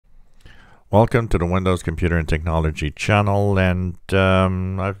Welcome to the Windows Computer and Technology channel, and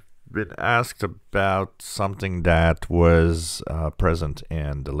I've been asked about something that was present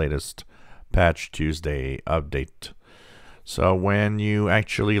in the latest Patch Tuesday update. So when you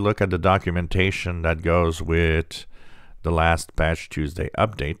actually look at the documentation that goes with the last Patch Tuesday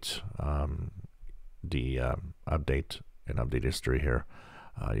update, the update and update history here,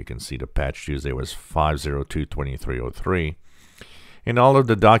 you can see the Patch Tuesday was 502.2303. In all of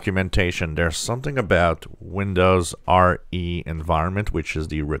the documentation, there's something about Windows RE environment, which is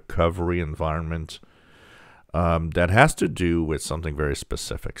the recovery environment, that has to do with something very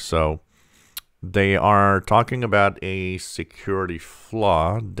specific. So they are talking about a security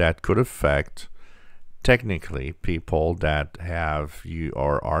flaw that could affect, technically, people that have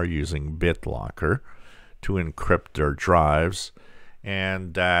or are using BitLocker to encrypt their drives,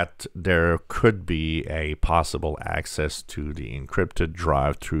 and that there could be a possible access to the encrypted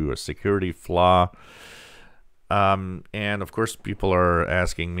drive through a security flaw. And of course, people are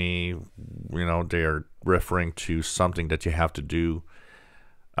asking me, they're referring to something that you have to do.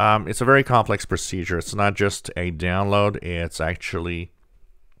 It's a very complex procedure. It's not just a download. It's actually,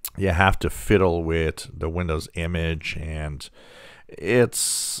 you have to fiddle with the Windows image, and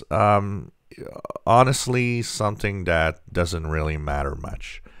it's honestly something that doesn't really matter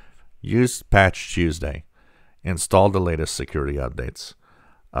much. Use Patch Tuesday. Install the latest security updates.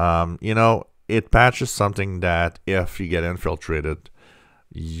 It patches something that if you get infiltrated,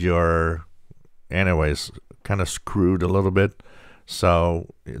 you're anyways kind of screwed a little bit.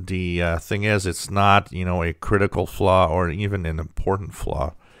 So the thing is, it's not a critical flaw or even an important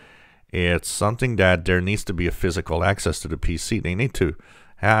flaw. It's something that there needs to be a physical access to the PC. They need to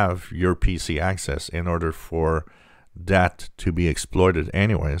have your PC access in order for that to be exploited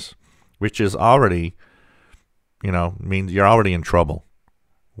anyways, which is already, means you're already in trouble,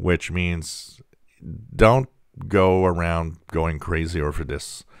 which means don't go around going crazy over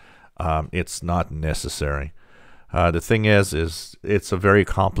this. It's not necessary. The thing is it's a very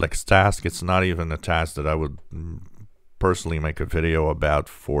complex task. It's not even a task that I would personally make a video about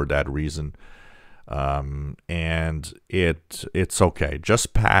for that reason. And it's okay.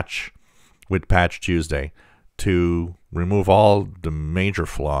 Just patch with Patch Tuesday to remove all the major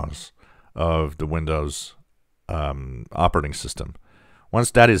flaws of the Windows operating system.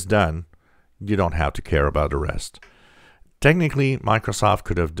 Once that is done, you don't have to care about the rest. Technically, Microsoft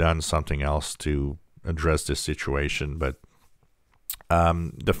could have done something else to address this situation, but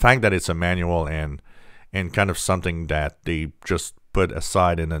the fact that it's a manual and kind of something that they just put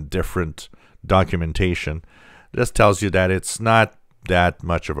aside in a different documentation, this tells you that it's not that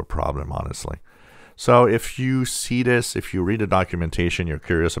much of a problem, honestly. So if you see this, if you read the documentation, you're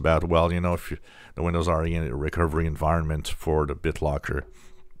curious about, well, if the Windows RE recovery environment for the BitLocker,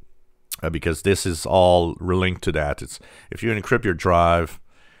 because this is all linked to that. It's if you encrypt your drive,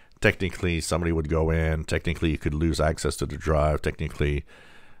 technically somebody would go in, technically you could lose access to the drive, technically,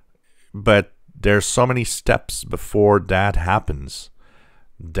 but there's so many steps before that happens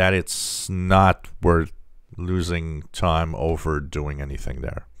that it's not worth losing time over doing anything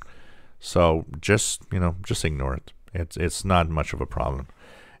there. So just ignore it. It's not much of a problem.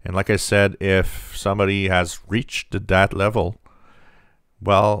 And like I said, if somebody has reached that level,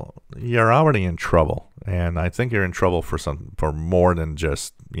 well, you're already in trouble. And I think you're in trouble for more than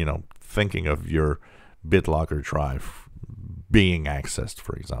just, thinking of your BitLocker drive being accessed,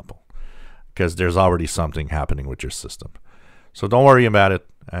 for example, because there's already something happening with your system. So don't worry about it,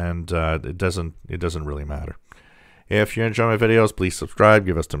 and it doesn't really matter. If you enjoy my videos, please subscribe,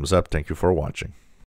 give us thumbs up. Thank you for watching.